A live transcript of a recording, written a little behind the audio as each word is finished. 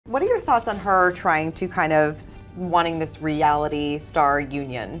What are your thoughts on her trying to kind of wanting this reality star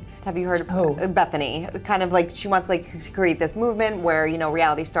union? Have you heard of Bethany? Kind of like she wants to create this movement where, you know,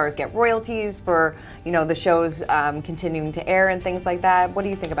 reality stars get royalties for, you know, the shows continuing to air and things like that. What do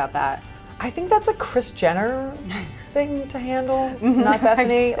you think about that? I think that's a Kris Jenner thing to handle, not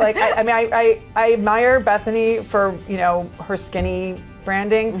Bethany. Like, I mean, I admire Bethany for, you know, her skinny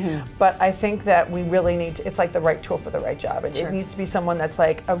branding, but I think that we really need to, it's like the right tool for the right job. It needs to be someone that's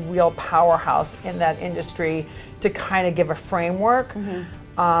like a real powerhouse in that industry to kind of give a framework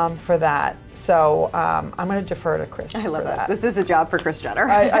for that. So I'm going to defer to Kris. I love that. This is a job for Kris Jenner.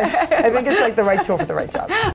 I think it's like the right tool for the right job.